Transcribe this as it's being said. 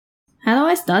How do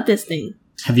I start this thing?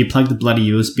 Have you plugged the bloody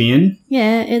USB in?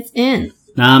 Yeah, it's in.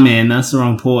 Nah, man, that's the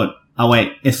wrong port. Oh,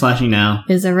 wait, it's flashing now.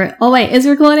 It's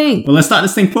recording. Well, let's start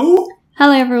this thing, fool!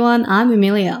 Hello, everyone. I'm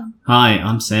Amelia. Hi,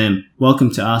 I'm Sam.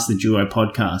 Welcome to Ask the Duo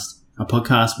podcast, a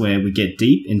podcast where we get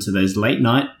deep into those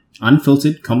late-night,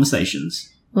 unfiltered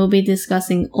conversations. We'll be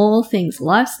discussing all things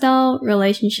lifestyle,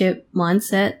 relationship,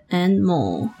 mindset, and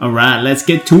more. Alright, let's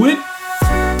get to it!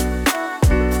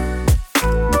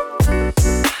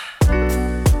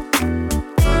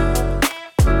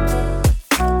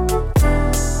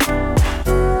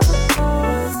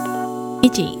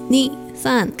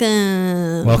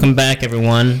 Welcome back,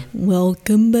 everyone.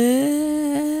 Welcome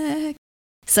back.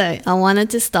 So I wanted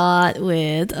to start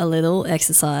with a little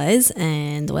exercise,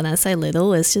 and when I say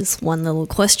little, it's just one little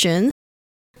question.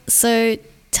 So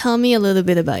tell me a little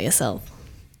bit about yourself.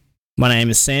 My name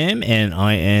is Sam, and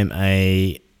I am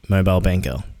a mobile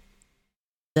banker.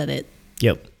 Is that it?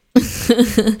 Yep.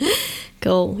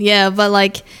 Cool. Yeah,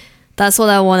 but that's what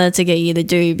I wanted to get you to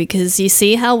do, because you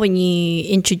see how when you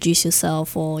introduce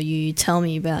yourself or you tell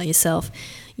me about yourself,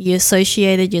 you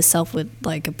associated yourself with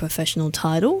a professional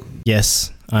title.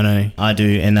 Yes, I know. I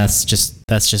do, and that's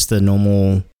just the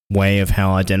normal way of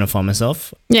how I identify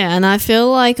myself. Yeah, and I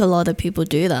feel like a lot of people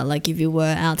do that. Like if you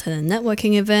were out at a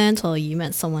networking event or you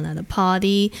met someone at a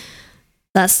party,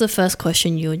 that's the first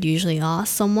question you would usually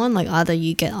ask someone. Either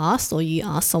you get asked or you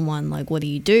ask someone what do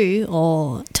you do,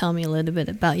 or tell me a little bit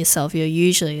about yourself. You're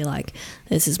usually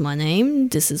this is my name,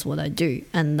 this is what I do,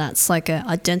 and that's an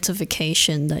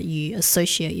identification that you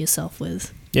associate yourself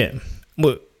with. Yeah.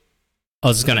 Well, I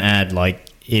was just going to add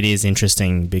it is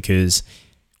interesting because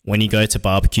when you go to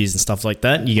barbecues and stuff like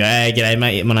that, you go, hey, g'day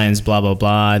mate, my name's blah blah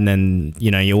blah, and then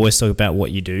you always talk about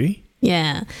what you do.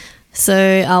 Yeah. So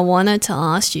I wanted to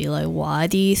ask you, why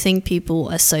do you think people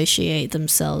associate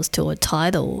themselves to a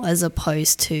title as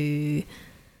opposed to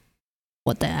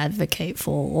what they advocate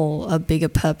for or a bigger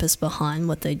purpose behind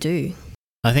what they do?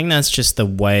 I think that's just the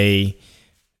way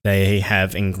they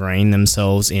have ingrained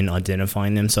themselves in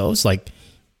identifying themselves.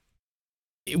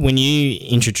 When you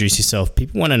introduce yourself,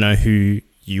 people want to know who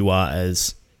you are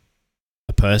as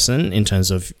a person in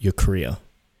terms of your career.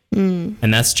 Mm.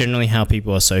 And that's generally how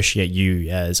people associate you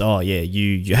as, oh yeah,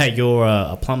 you hey, you're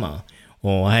a plumber,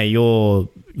 or hey, you're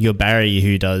Barry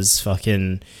who does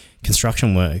fucking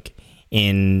construction work.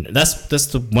 And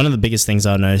that's one of the biggest things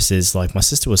I noticed is, my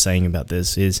sister was saying about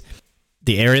this, is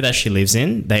the area that she lives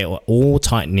in, they are all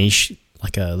tight niche,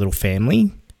 like a little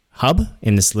family hub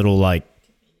in this little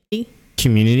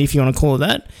community, if you want to call it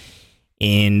that.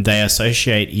 And they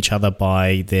associate each other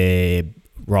by their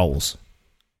roles,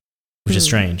 which is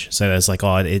strange. So there's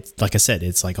it's like I said,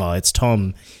 it's it's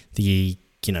Tom, the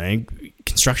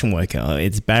construction worker.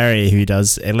 It's Barry who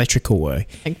does electrical work.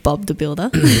 Like Bob the builder.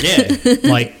 Yeah,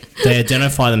 they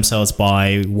identify themselves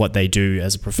by what they do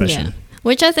as a profession. Yeah.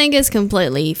 Which I think is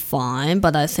completely fine,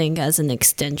 but I think as an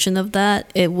extension of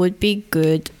that, it would be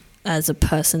good as a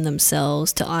person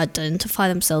themselves to identify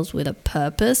themselves with a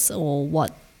purpose, or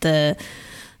what the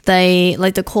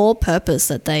core purpose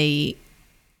that they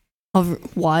of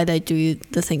why they do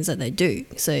the things that they do.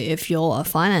 So if you're a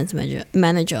finance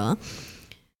manager,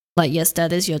 yes,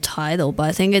 that is your title, but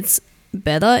I think it's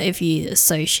better if you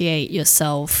associate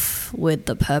yourself with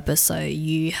the purpose. So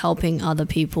you helping other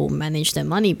people manage their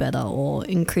money better, or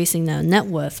increasing their net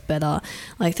worth better,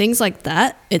 things like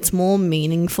that. It's more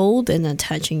meaningful than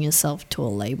attaching yourself to a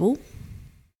label.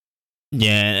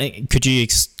 Yeah, can you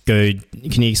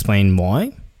explain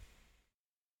why?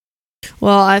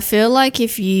 Well, I feel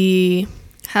if you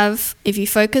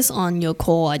focus on your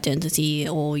core identity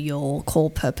or your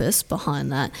core purpose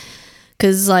behind that,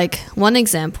 because one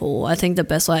example, I think the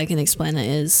best way I can explain it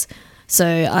is, so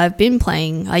I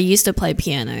used to play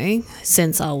piano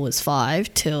since I was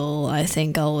 5 till I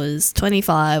think I was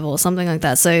 25 or something like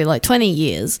that. So 20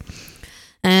 years.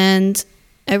 And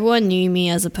everyone knew me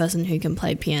as a person who can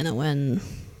play piano, and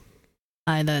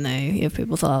I don't know if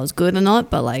people thought I was good or not,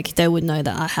 but they would know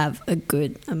that I have a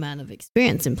good amount of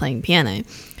experience in playing piano.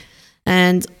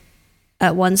 And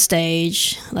at one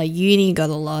stage, uni got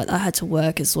a lot. I had to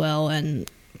work as well, and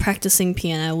practicing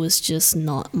piano was just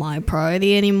not my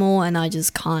priority anymore, and I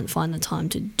just can't find the time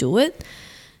to do it.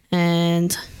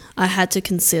 And I had to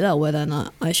consider whether or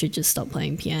not I should just stop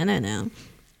playing piano now.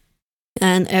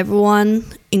 And everyone,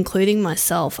 including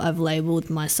myself, I've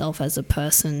labeled myself as a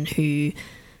person who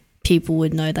people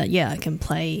would know that, yeah, I can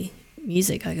play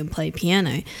music, I can play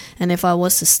piano. And if I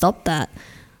was to stop that,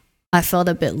 I felt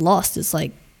a bit lost. It's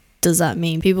does that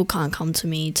mean people can't come to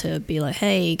me to be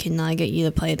hey, can I get you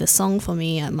to play the song for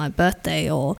me at my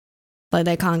birthday? Or Like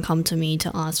they can't come to me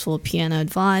to ask for piano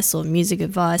advice or music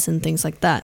advice and things like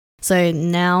that. So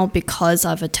now, because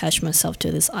I've attached myself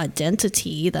to this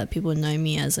identity that people know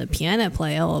me as a piano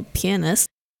player or pianist,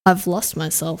 I've lost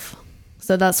myself.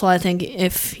 So that's why I think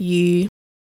if you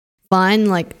find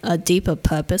like a deeper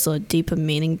purpose or a deeper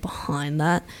meaning behind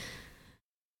that,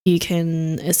 you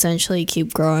can essentially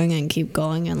keep growing and keep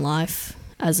going in life,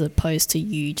 as opposed to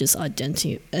you just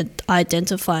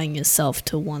identifying yourself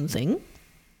to one thing.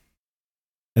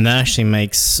 And that actually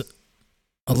makes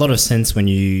a lot of sense when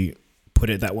you put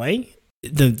it that way.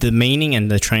 The meaning and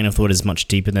the train of thought is much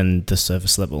deeper than the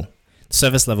surface level.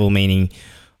 Surface level meaning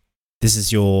this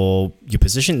is your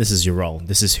position, this is your role,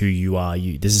 this is who you are,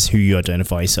 this is who you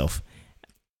identify yourself.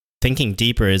 Thinking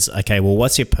deeper is, okay, well,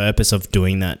 what's your purpose of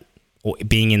doing that or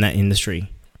being in that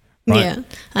industry? Right? Yeah,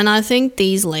 and I think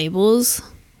these labels,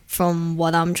 from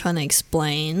what I'm trying to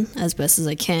explain as best as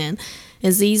I can,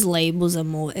 is these labels are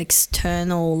more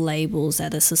external labels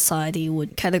that a society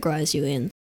would categorize you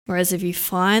in. Whereas if you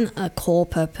find a core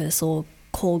purpose or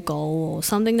core goal or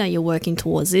something that you're working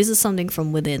towards, this is something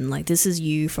from within, like this is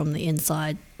you from the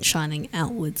inside shining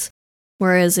outwards.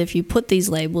 Whereas if you put these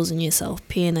labels on yourself,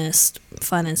 pianist,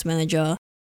 finance manager,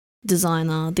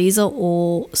 designer, these are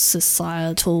all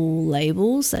societal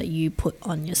labels that you put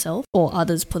on yourself or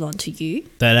others put onto you.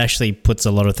 That actually puts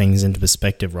a lot of things into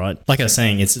perspective, right? Like I was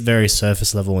saying, it's very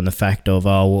surface level in the fact of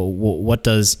what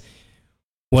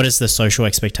is the social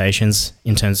expectations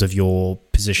in terms of your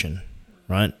position,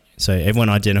 right? So everyone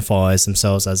identifies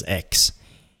themselves as X.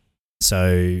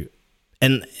 So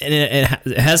and it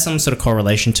has some sort of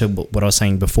correlation to what I was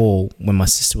saying before when my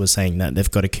sister was saying that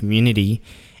they've got a community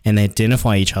and they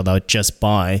identify each other just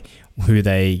by who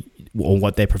they or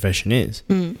what their profession is.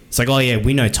 It's like, oh yeah,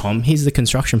 we know Tom, he's the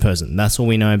construction person, that's all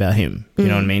we know about him. You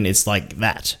know what I mean? It's like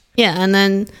that. Yeah, and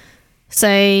then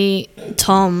say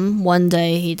Tom one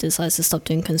day he decides to stop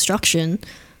doing construction,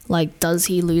 like does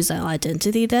he lose that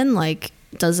identity then? Like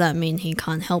does that mean he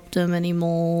can't help them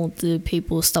anymore? Do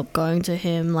people stop going to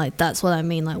him? Like that's what I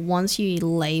mean. Like once you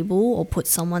label or put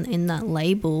someone in that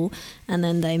label and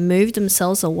then they move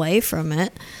themselves away from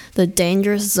it, the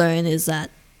dangerous zone is that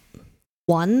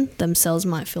one, themselves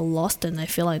might feel lost and they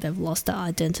feel like they've lost their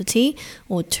identity,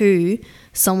 or two,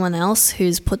 someone else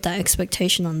who's put that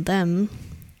expectation on them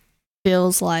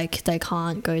feels like they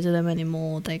can't go to them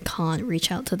anymore, they can't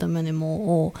reach out to them anymore,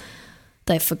 or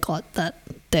they forgot that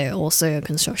they're also a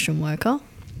construction worker.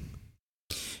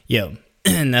 Yeah,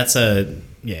 and that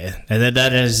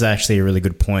is actually a really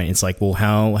good point. It's like, well,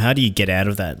 how do you get out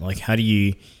of that? Like, how do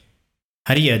you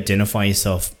identify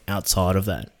yourself outside of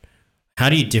that? How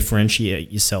do you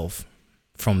differentiate yourself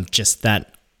from just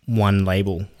that one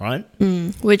label, right?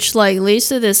 Which like leads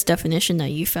to this definition that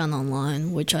you found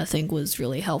online, which I think was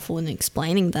really helpful in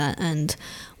explaining that and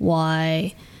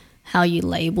why how you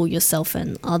label yourself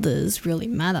and others really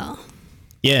matter.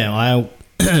 Yeah,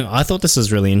 I thought this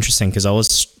was really interesting because I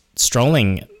was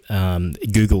strolling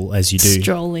Google, as you do.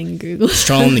 Strolling Google.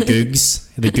 Strolling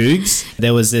the Googs.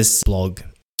 There was this blog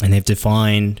and they've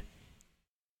defined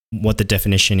what the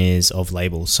definition is of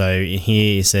labels. So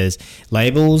here it says,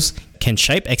 labels can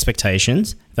shape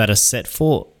expectations that are set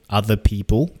for other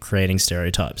people, creating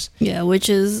stereotypes. Yeah, which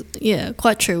is,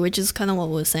 quite true, which is kind of what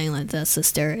we were saying, like that's a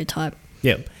stereotype.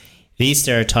 Yep. These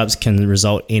stereotypes can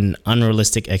result in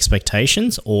unrealistic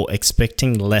expectations or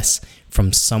expecting less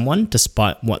from someone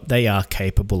despite what they are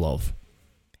capable of.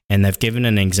 And they've given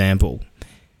an example.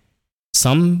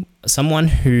 Someone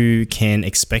who can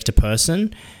expect a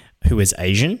person who is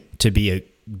Asian to be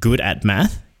good at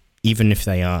math, even if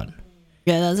they aren't.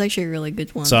 Yeah, that's actually a really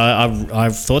good one. So I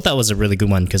thought that was a really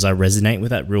good one because I resonate with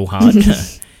that real hard.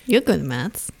 You're good at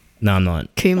maths. No, I'm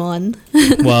not. Come on.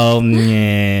 Well,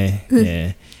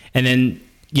 yeah. And then,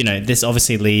 this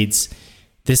obviously leads,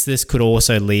 this could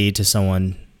also lead to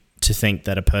someone to think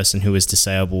that a person who is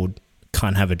disabled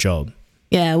can't have a job.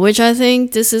 Yeah, which I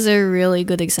think this is a really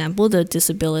good example, the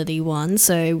disability one.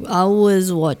 So I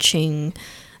was watching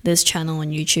this channel on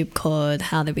YouTube called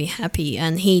How to Be Happy,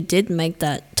 and he did make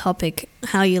that topic,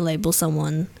 how you label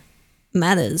someone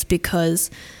matters, because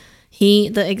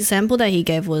the example that he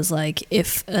gave was like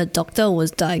if a doctor was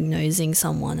diagnosing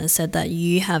someone and said that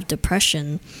you have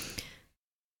depression,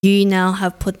 you now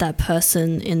have put that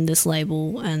person in this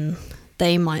label and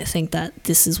they might think that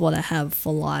this is what I have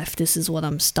for life, this is what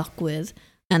I'm stuck with,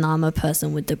 and I'm a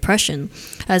person with depression,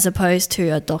 as opposed to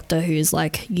a doctor who's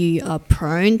like, you are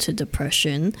prone to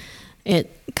depression.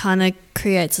 It kind of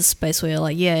creates a space where you're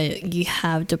like, yeah, you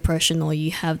have depression or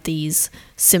you have these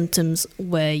symptoms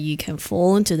where you can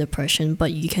fall into depression,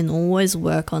 but you can always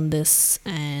work on this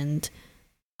and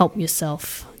help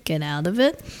yourself get out of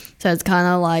it. So it's kind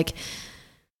of like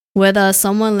whether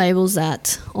someone labels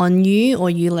that on you or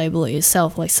you label it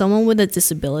yourself. Like someone with a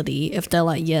disability, if they're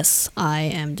like, yes, I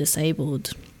am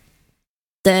disabled,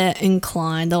 they're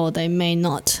inclined, or they may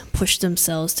not push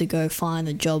themselves to go find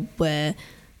a job where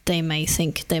they may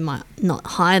think they might not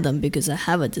hire them because they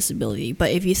have a disability. But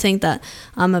if you think that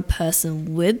I'm a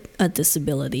person with a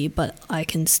disability, but I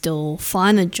can still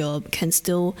find a job, can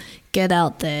still get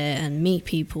out there and meet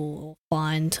people or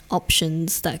find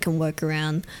options that can work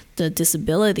around the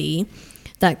disability,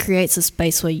 that creates a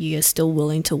space where you're still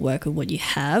willing to work with what you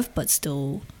have, but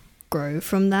still grow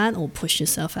from that or push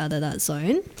yourself out of that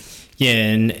zone. Yeah,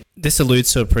 and this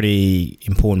alludes to a pretty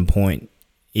important point.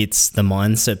 It's the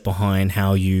mindset behind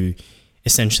how you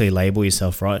essentially label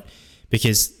yourself, right?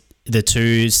 Because the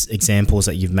two examples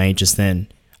that you've made just then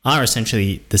are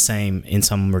essentially the same in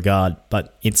some regard,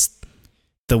 but it's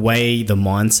the way the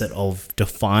mindset of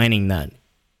defining that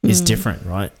is different,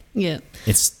 right? Yeah.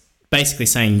 It's basically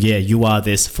saying, yeah, you are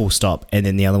this, full stop. And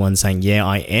then the other one saying, yeah,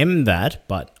 I am that,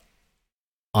 but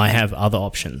I have other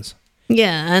options.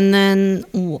 Yeah, and then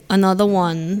another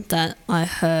one that I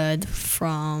heard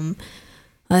from,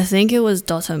 I think it was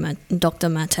Dr.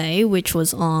 Mate, which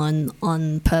was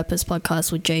on Purpose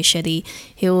podcast with Jay Shetty.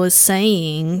 He was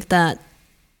saying that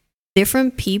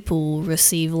different people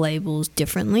receive labels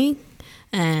differently,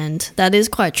 and that is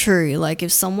quite true. Like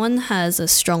if someone has a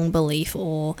strong belief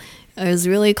or is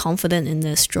really confident in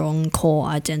their strong core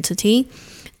identity,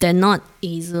 they're not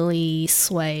easily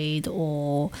swayed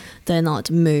or they're not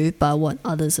moved by what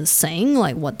others are saying,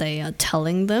 like what they are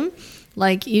telling them.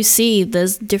 Like you see,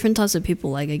 there's different types of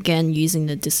people, like again, using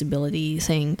the disability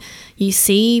thing. You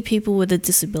see people with a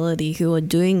disability who are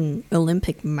doing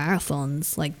Olympic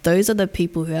marathons. Like those are the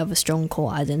people who have a strong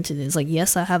core identity. It's like,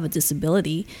 yes, I have a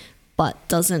disability, but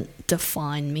doesn't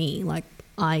define me. Like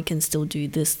I can still do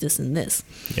this, this and this.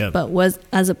 Yep. But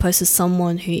as opposed to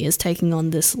someone who is taking on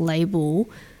this label,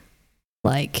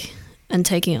 like, and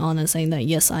taking it on and saying that,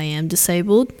 yes, I am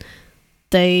disabled,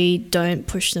 they don't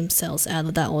push themselves out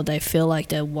of that, or they feel like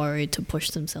they're worried to push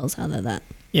themselves out of that.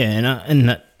 Yeah, and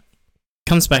that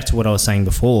comes back to what I was saying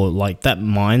before. Like that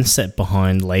mindset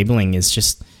behind labeling is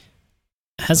just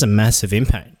has a massive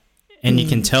impact, and you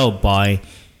can tell by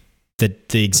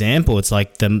the example. It's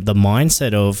like the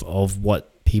mindset of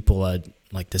what people are,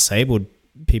 like disabled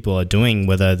people are doing,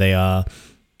 whether they are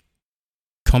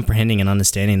comprehending and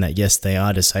understanding that yes, they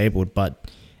are disabled, but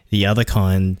the other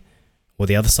kind. Or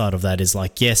the other side of that is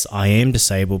like, yes, I am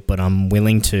disabled, but I'm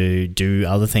willing to do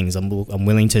other things. I'm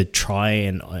willing to try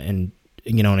and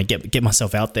you know, and get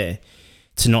myself out there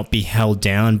to not be held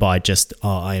down by just,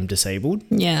 oh, I am disabled.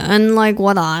 Yeah, and like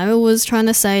what I was trying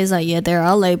to say is that, yeah, there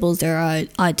are labels, there are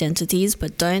identities,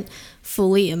 but don't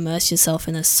fully immerse yourself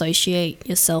and associate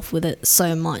yourself with it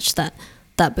so much that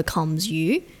becomes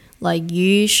you. Like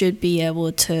you should be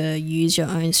able to use your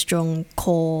own strong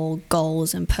core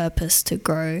goals and purpose to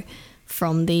grow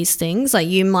from these things. Like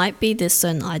you might be this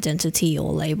certain identity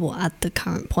or label at the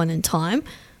current point in time,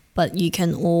 but you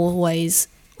can always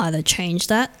either change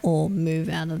that or move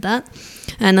out of that.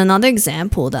 And another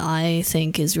example that I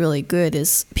think is really good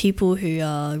is people who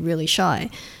are really shy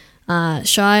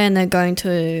and they're going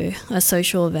to a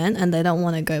social event and they don't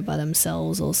want to go by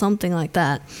themselves or something like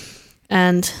that,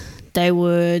 and they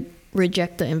would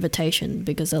reject the invitation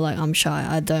because they're like, I'm shy,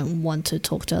 I don't want to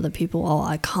talk to other people, or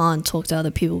I can't talk to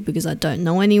other people because I don't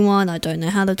know anyone, I don't know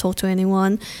how to talk to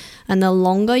anyone. And the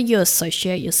longer you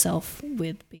associate yourself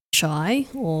with being shy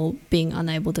or being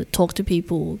unable to talk to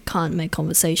people, can't make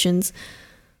conversations,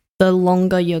 the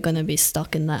longer you're going to be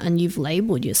stuck in that, and you've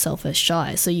labeled yourself as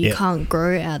shy, so you can't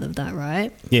grow out of that,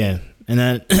 right? Yeah, and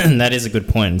that is a good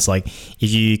point. It's like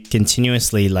if you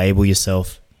continuously label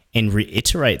yourself and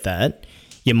reiterate that,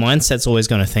 your mindset's always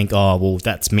going to think, oh, well,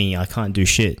 that's me, I can't do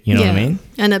shit. You know what I mean?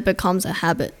 And it becomes a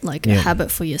habit, like a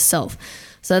habit for yourself.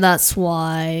 So that's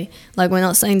why, like, we're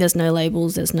not saying there's no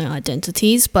labels, there's no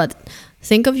identities, but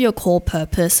think of your core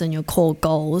purpose and your core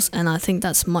goals, and I think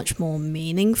that's much more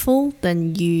meaningful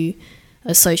than you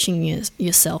associating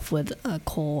yourself with a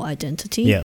core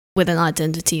identity, with an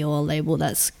identity or a label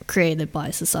that's created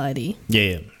by society.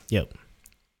 Yep.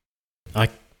 I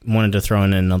wanted to throw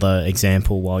in another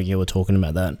example while you were talking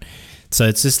about that. So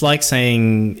it's just like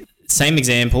saying, same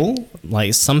example,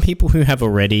 like some people who have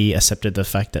already accepted the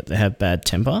fact that they have bad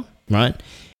temper, right?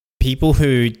 People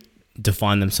who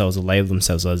define themselves or label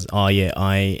themselves as, oh yeah,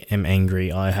 I am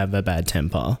angry, I have a bad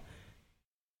temper,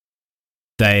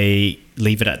 they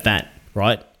leave it at that,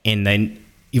 right? And then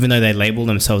even though they label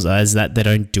themselves as that, they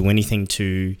don't do anything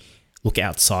to look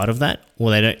outside of that, or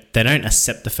they don't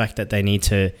accept the fact that they need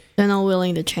to. They're not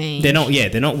willing to change. They're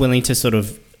not willing to sort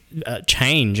of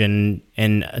change and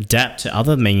adapt to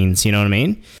other means. You know what I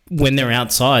mean? When they're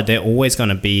outside, they're always going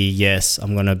to be, yes,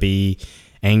 I'm going to be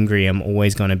angry. I'm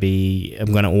going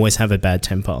to always have a bad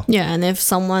temper. Yeah, and if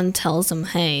someone tells them,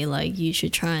 hey, like you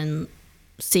should try and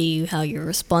see how you're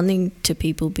responding to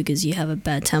people because you have a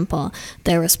bad temper,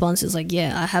 their response is like,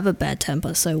 yeah, I have a bad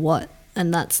temper, so what?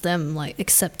 And that's them like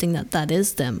accepting that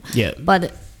is them. Yeah.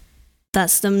 But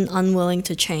that's them unwilling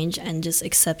to change and just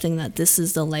accepting that this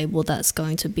is the label that's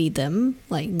going to be them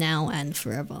like now and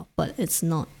forever. But it's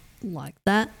not like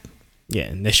that. Yeah,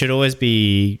 and there should always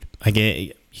be, I guess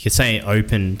you could say,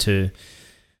 open to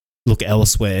look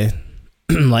elsewhere.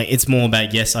 Like it's more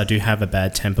about, yes, I do have a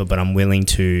bad temper, but I'm willing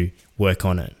to work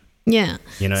on it. Yeah.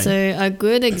 You know? So a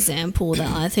good example that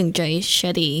I think Jay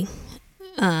Shetty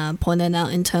pointed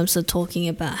out in terms of talking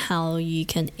about how you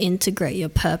can integrate your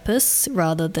purpose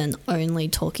rather than only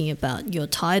talking about your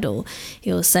title.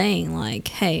 He was saying like,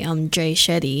 hey, I'm Jay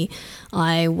Shetty.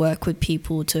 I work with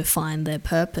people to find their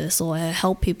purpose, or I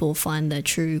help people find their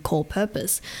true core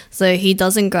purpose. So he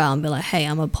doesn't go out and be like, hey,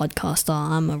 I'm a podcaster,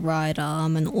 I'm a writer,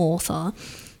 I'm an author.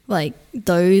 Like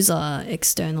those are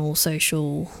external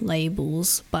social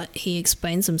labels, but he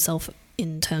explains himself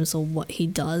in terms of what he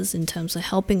does in terms of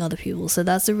helping other people. So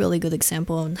that's a really good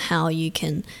example on how you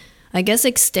can, I guess,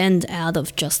 extend out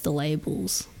of just the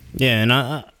labels. Yeah, and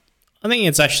I think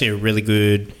it's actually a really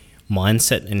good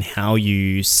mindset in how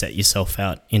you set yourself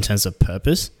out in terms of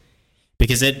purpose,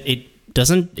 because it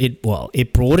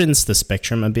broadens the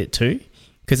spectrum a bit too.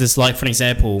 Because it's like, for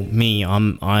example, me,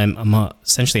 I'm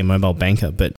essentially a mobile banker,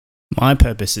 but my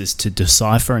purpose is to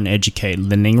decipher and educate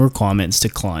lending requirements to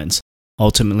clients,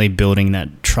 ultimately building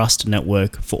that trust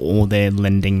network for all their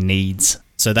lending needs.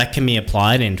 So that can be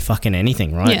applied in fucking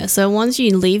anything, right? Yeah, so once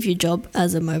you leave your job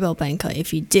as a mobile banker,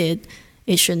 if you did,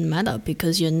 it shouldn't matter,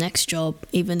 because your next job,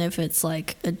 even if it's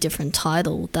like a different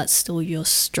title, that's still your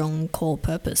strong core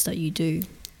purpose that you do.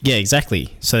 Yeah,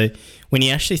 exactly. So when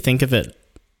you actually think of it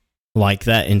like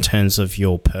that in terms of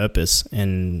your purpose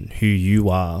and who you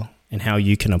are and how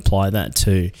you can apply that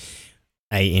to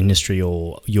a industry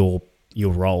or your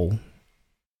role,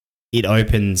 it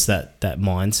opens that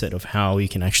mindset of how you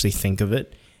can actually think of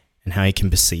it and how you can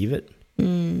perceive it.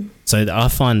 So I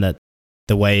find that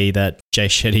the way that Jay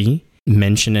Shetty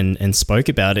mentioned and spoke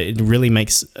about it, it really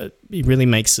makes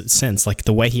sense. Like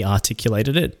the way he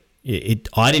articulated it,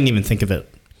 I didn't even think of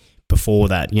it before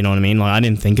that. You know what I mean? Like I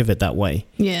didn't think of it that way.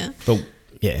 Yeah. But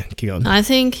yeah, keep going. I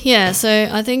think, yeah. So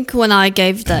I think when I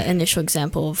gave that initial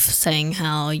example of saying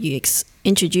how you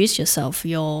introduce yourself,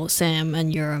 you're Sam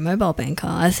and you're a mobile banker,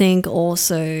 I think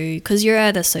also because you're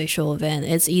at a social event,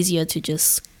 it's easier to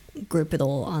just group it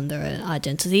all under an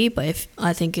identity. But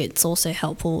I think it's also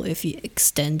helpful if you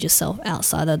extend yourself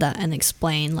outside of that and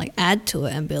explain, like add to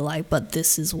it and be like, but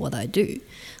this is what I do.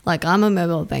 Like I'm a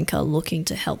mobile banker looking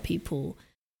to help people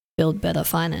build better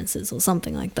finances or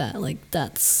something like that. Like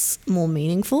that's more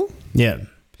meaningful. Yeah.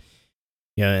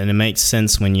 Yeah, and it makes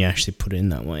sense when you actually put it in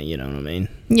that way, you know what I mean?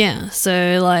 Yeah,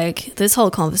 so like this whole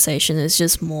conversation is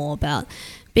just more about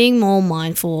being more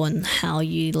mindful in how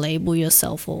you label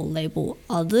yourself or label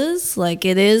others. Like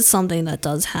it is something that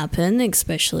does happen,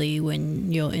 especially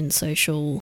when you're in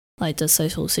social, like the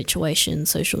social situation,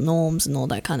 social norms and all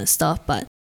that kind of stuff. But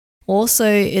also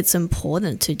it's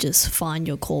important to just find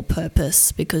your core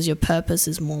purpose, because your purpose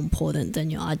is more important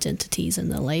than your identities and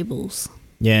the labels.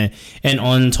 Yeah, and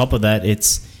on top of that,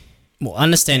 it's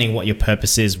understanding what your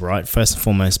purpose is, right, first and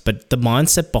foremost, but the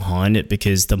mindset behind it,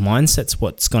 because the mindset's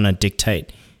what's going to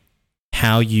dictate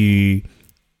how you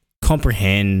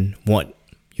comprehend what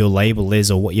your label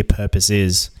is or what your purpose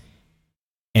is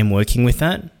and working with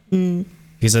that.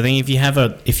 Because I think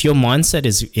if your mindset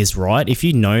is right, if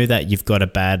you know that you've got a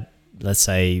bad, let's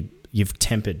say you've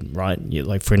tempered, right,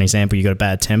 like for an example, you got a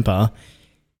bad temper.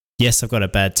 Yes, I've got a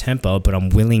bad temper, but I'm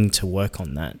willing to work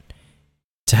on that.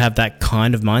 To have that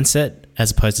kind of mindset,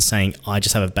 as opposed to saying, I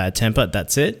just have a bad temper,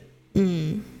 that's it.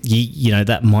 You know,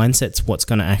 that mindset's what's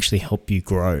going to actually help you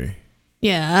grow.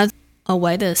 Yeah, a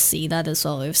way to see that as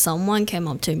well. If someone came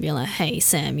up to me and be like, hey,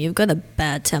 Sam, you've got a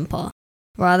bad temper,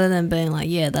 rather than being like,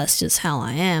 yeah, that's just how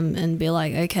I am, and be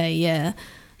like, okay, yeah,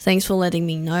 thanks for letting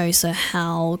me know. So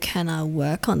how can I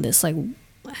work on this? Like,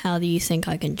 how do you think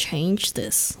I can change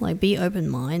this? Like, be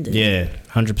open-minded. Yeah,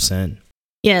 100%.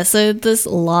 Yeah, so this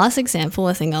last example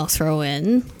I think I'll throw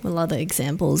in, a lot of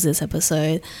examples this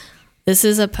episode. This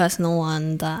is a personal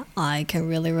one that I can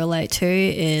really relate to,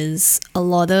 is a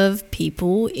lot of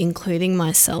people, including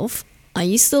myself, I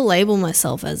used to label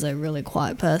myself as a really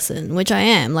quiet person, which I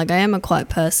am. Like, I am a quiet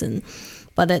person.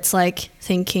 But it's like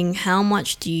thinking, how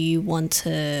much do you want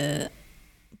to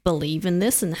believe in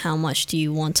this and how much do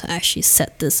you want to actually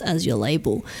set this as your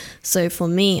label? So for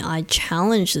me, I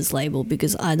challenge this label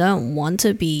because I don't want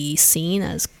to be seen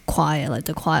as quiet, like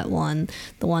the quiet one,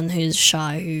 the one who's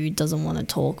shy, who doesn't want to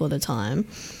talk all the time.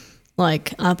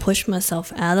 Like, I push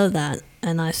myself out of that,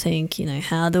 and I think,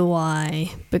 how do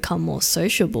I become more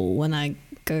sociable when I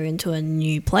go into a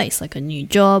new place, like a new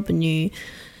job, a new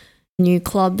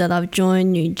club that I've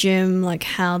joined, new gym? Like,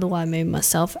 how do I move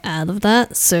myself out of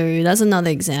that? So that's another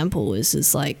example, is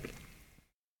just like,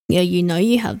 yeah,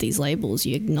 you have these labels,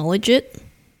 you acknowledge it,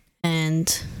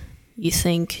 and you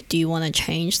think, do you want to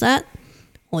change that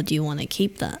or do you want to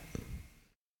keep that?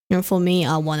 For me,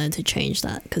 I wanted to change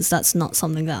that because that's not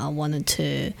something that I wanted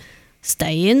to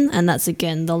stay in. And that's,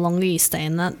 again, the longer you stay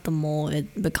in that, the more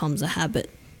it becomes a habit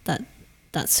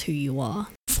that's who you are.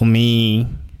 For me,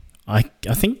 I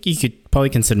think you could probably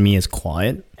consider me as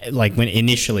quiet, like when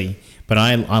initially, but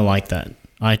I like that.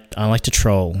 I like to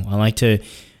troll. I like to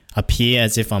appear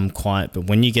as if I'm quiet, but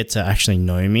when you get to actually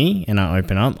know me and I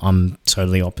open up, I'm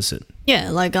totally opposite. Yeah,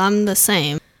 like I'm the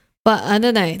same. But I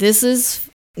don't know,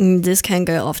 this can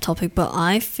go off topic, but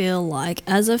I feel like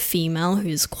as a female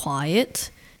who's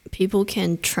quiet, people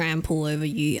can trample over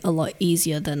you a lot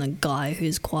easier than a guy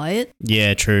who's quiet.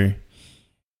 Yeah, true.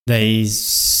 They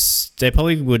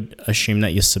probably would assume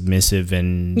that you're submissive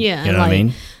and, yeah, you know what I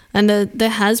mean? And there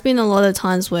has been a lot of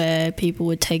times where people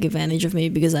would take advantage of me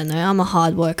because I know I'm a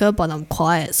hard worker, but I'm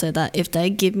quiet, so that if they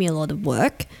give me a lot of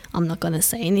work, I'm not going to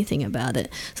say anything about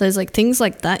it. So it's like things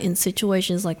like that, in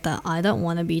situations like that, I don't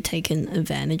want to be taken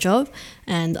advantage of.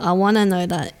 And I want to know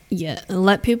that,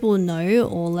 let people know,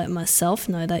 or let myself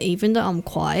know that even though I'm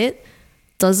quiet,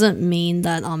 doesn't mean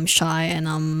that I'm shy and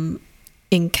I'm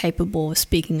incapable of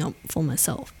speaking up for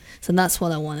myself. So that's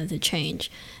what I wanted to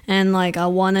change. And like, I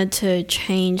wanted to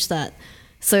change that.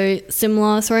 So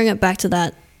similar, throwing it back to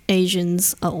that,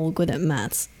 Asians are all good at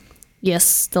maths.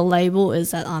 Yes, the label is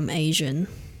that I'm Asian,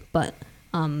 but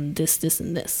this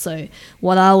and this. So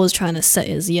what I was trying to say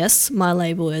is, yes, my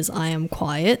label is I am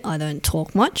quiet, I don't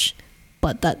talk much,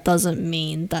 but that doesn't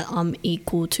mean that I'm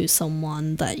equal to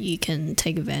someone that you can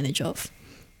take advantage of.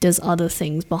 There's other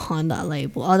things behind that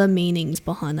label, other meanings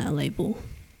behind that label.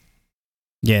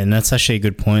 Yeah, and that's actually a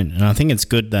good point. And I think it's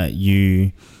good that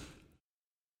you're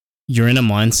in a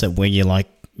mindset where you're like,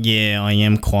 yeah, I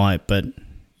am quiet, but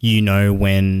you know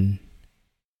when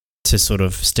to sort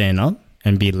of stand up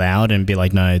and be loud and be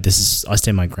like, no, I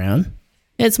stand my ground.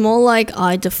 It's more like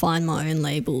I define my own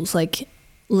labels. Like,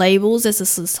 labels as a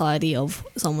society of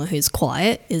someone who's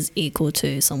quiet is equal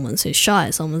to someone who's shy,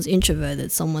 someone's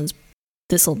introverted, someone's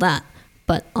this or that.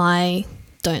 But I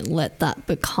don't let that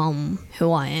become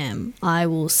who I am. I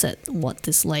will set what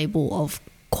this label of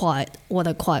quiet, what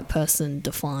a quiet person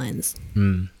defines.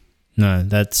 No,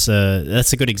 that's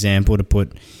a good example to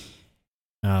put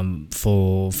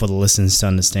for the listeners to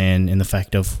understand, in the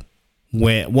fact of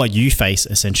what you face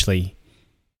essentially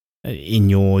in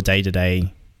your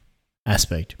day-to-day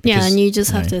aspect. Because, and you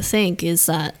just have to think, is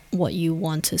that what you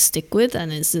want to stick with,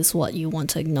 and is this what you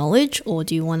want to acknowledge, or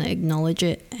do you want to acknowledge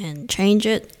it and change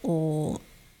it, or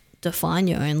define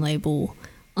your own label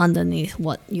underneath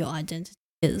what your identity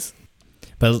is?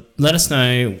 But let us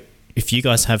know if you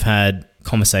guys have had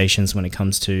conversations when it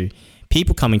comes to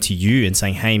people coming to you and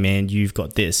saying, hey man, you've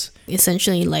got this.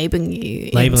 Essentially labeling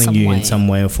you in some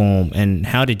way or form. And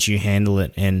how did you handle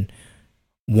it? And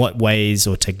what ways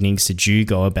or techniques did you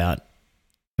go about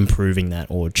improving that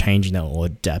or changing that or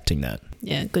adapting that?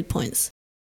 Yeah, good points.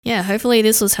 Yeah, hopefully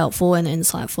this was helpful and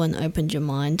insightful and opened your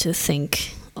mind to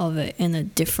think of it in a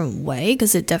different way,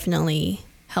 because it definitely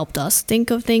helped us think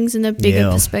of things in a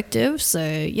bigger perspective. So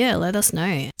yeah, let us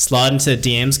know. Slide into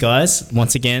DMs, guys.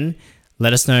 Once again,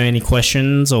 let us know any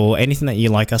questions or anything that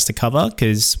you'd like us to cover,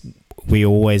 because we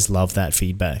always love that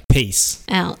feedback. Peace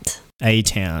out.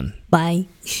 A-Town. Bye.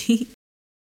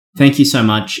 Thank you so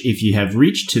much if you have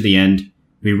reached to the end.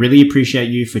 We really appreciate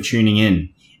you for tuning in.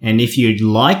 And if you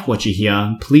like what you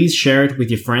hear, please share it with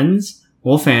your friends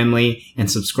or family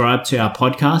and subscribe to our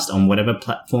podcast on whatever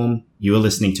platform you are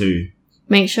listening to.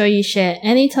 Make sure you share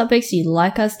any topics you'd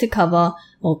like us to cover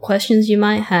or questions you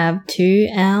might have to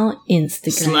our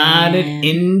Instagram. Slide it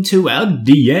into our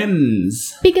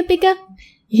DMs. Bigger.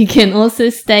 You can also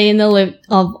stay in the loop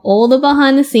of all the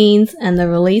behind the scenes and the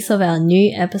release of our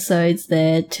new episodes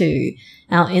there too.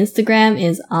 Our Instagram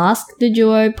is Ask the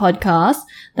Duo Podcast.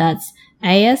 That's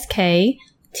AskTheDuoPodcast.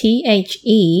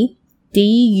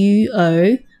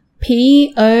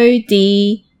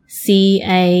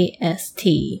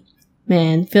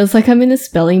 Man, feels like I'm in a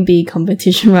spelling bee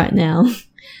competition right now.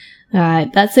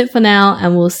 Alright, that's it for now,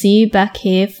 and we'll see you back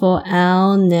here for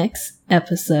our next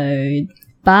episode.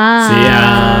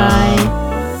 Bye! See ya!